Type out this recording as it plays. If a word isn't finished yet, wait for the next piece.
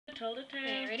told a tale.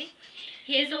 Okay, ready?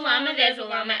 Here's a llama, there's a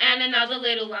llama, and another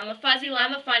little llama. Fuzzy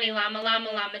llama, funny llama, llama,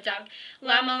 llama duck.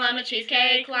 Llama, llama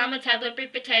cheesecake, llama tablet,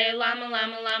 brick potato, llama,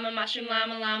 llama, llama mushroom,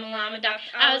 llama, llama, llama duck.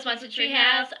 I was once a tree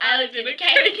house, I lived in a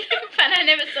cave, but I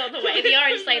never saw the way the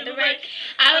orange slayed the rake.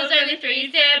 I was only 3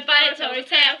 years there, but it told its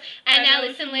tale. And now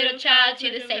listen, little child,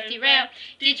 to the safety rail.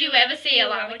 Did you ever see a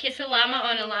llama kiss a llama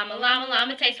on a llama? Llama,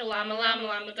 llama taste a llama, llama,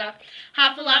 llama duck.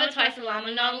 Half a llama, twice a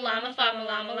llama, not a llama, farm a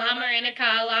llama, llama in a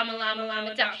car, llama, llama,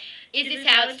 llama duck. Is this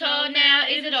how it's told now?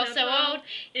 Is it all so old?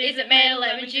 Is it made of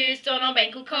lemon juice, or no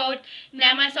bank or cold?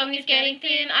 Now my song is getting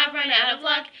thin, I've run out of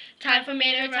luck. Time for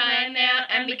me to retire now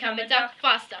and become a duck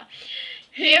faster.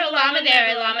 Here a llama, there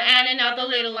a llama, and another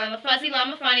little llama. Fuzzy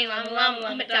llama, funny llama, llama,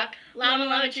 llama duck. Llama,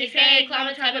 llama cheesecake,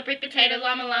 llama type of brick potato,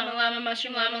 llama, llama, llama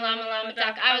mushroom, llama, llama, llama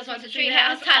duck. I was once a tree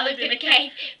house, I lived in a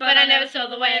cave, but I never saw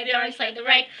the way the orange slayed the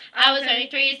rake. I was only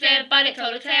 3 years there, but it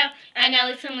told a tale. And now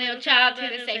listen, little child, to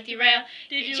the safety rail.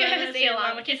 Did you ever see a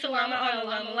llama kiss a llama on a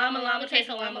llama? Llama, llama taste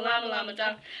a llama, llama, llama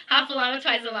duck. Half a llama,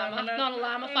 twice a llama, not a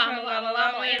llama, farm a llama,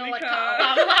 llama in a car,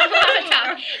 llama, llama, llama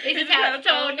duck. Is this how it's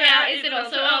told now? Is it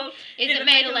also old? Is it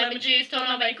made of lemon juice, or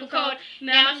no bank or cold?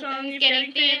 Now my song is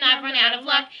getting thin, I've run out of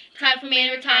luck. Time for me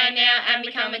to retire now and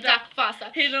become a duck faster.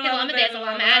 Here's a llama, there's a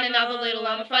llama, and another little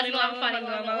llama. Fuzzy llama, funny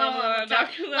llama, llama, llama duck.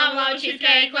 Llama, llama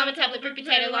cheesecake, llama tablet, brick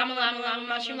potato, llama, llama, llama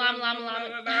mushroom, llama, llama, llama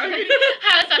duck.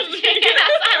 I was such a tree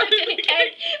house, I lived in a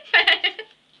cave, but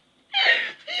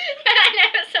I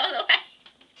never saw the way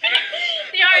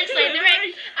the orange slayed the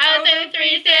rake. I was only 3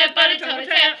 years there, but it told a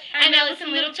tale. And now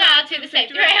listen, little child, to the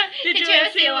safety rail. Did you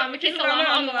ever see a llama kiss a llama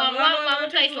on the llama? Llama, llama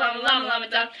taste a llama, llama, llama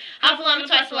duck. Half a llama,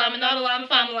 twice a llama, not a llama,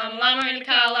 farm a llama, llama in a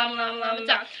car, llama, llama, llama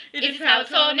duck. Is this how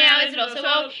it's told now? Is it also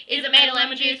old? Is it made of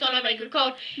lemon juice, or no bank or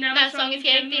cold? Now my song is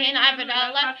getting thin, I've run out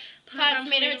of luck. Time for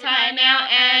me to retire now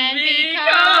and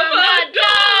become a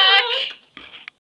duck.